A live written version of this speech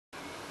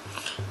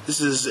This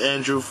is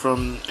Andrew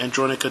from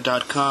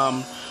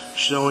Andronica.com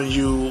showing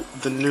you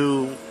the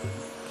new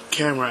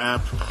camera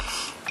app.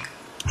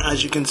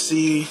 As you can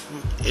see,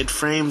 it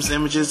frames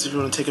images. If you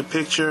want to take a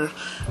picture,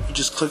 you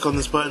just click on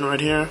this button right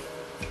here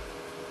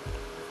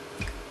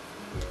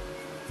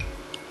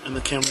and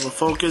the camera will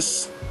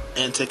focus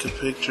and take a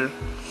picture.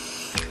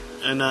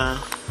 And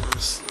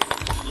let's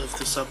lift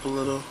this up a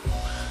little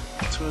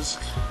towards.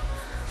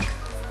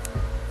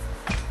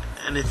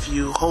 And if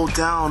you hold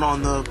down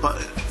on the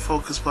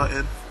focus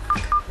button,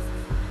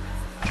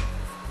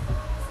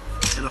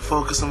 it'll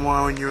focus on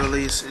more when you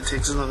release. It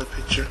takes another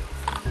picture.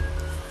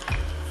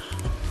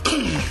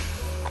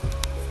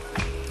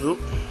 Oop.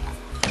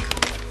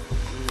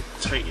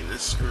 Tighten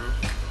this screw.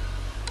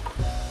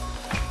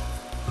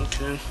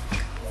 Okay.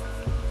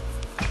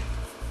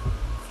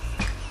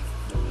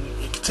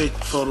 You can take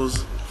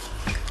photos.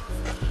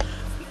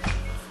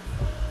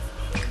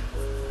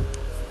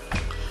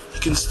 You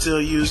can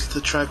still use the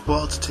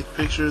trackball to take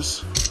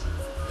pictures.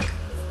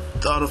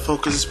 The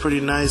autofocus is pretty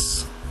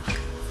nice.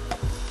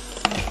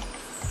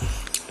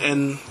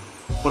 And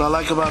what I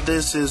like about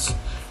this is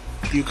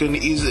you can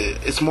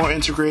it's more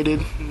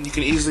integrated. You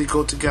can easily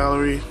go to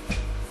gallery,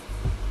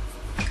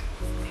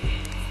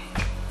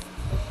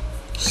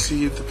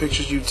 see the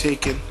pictures you've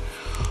taken,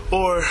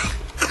 or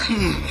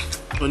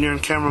when you're in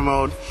camera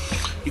mode,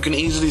 you can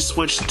easily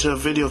switch to a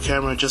video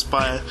camera just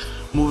by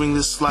moving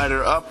this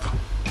slider up.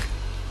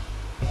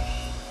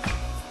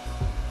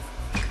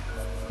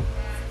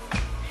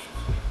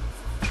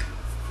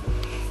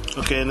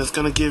 Okay, and it's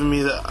gonna give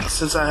me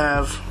since I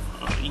have,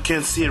 you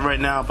can't see it right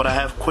now, but I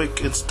have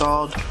Quick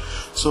installed,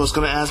 so it's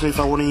gonna ask me if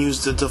I want to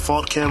use the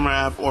default camera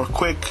app or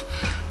Quick.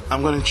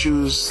 I'm gonna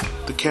choose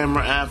the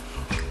camera app.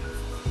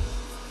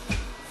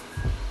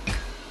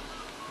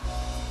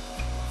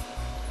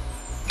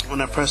 When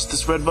I press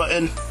this red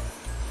button, it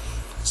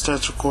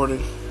starts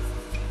recording.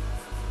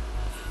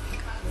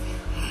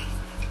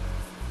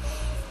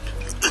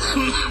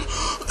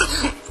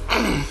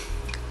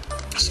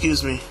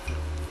 Excuse me.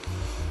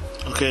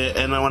 Okay,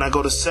 and then when I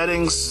go to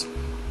settings,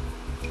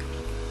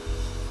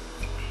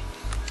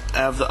 I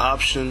have the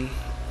option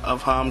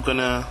of how I'm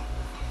gonna.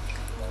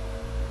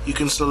 You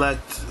can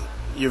select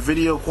your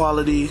video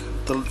quality,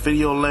 the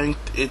video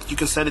length. You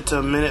can set it to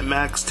a minute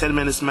max, 10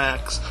 minutes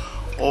max,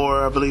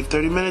 or I believe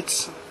 30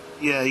 minutes.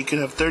 Yeah, you can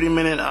have 30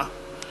 minutes.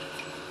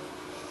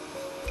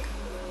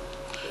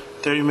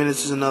 30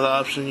 minutes is another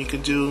option you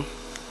can do.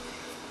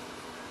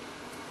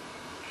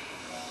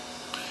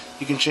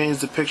 You can change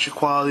the picture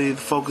quality,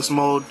 the focus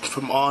mode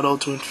from auto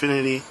to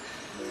infinity.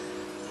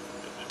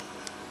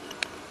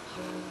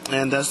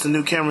 And that's the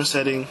new camera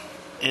setting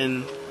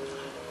in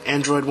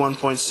Android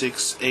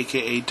 1.6,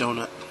 aka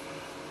Donut.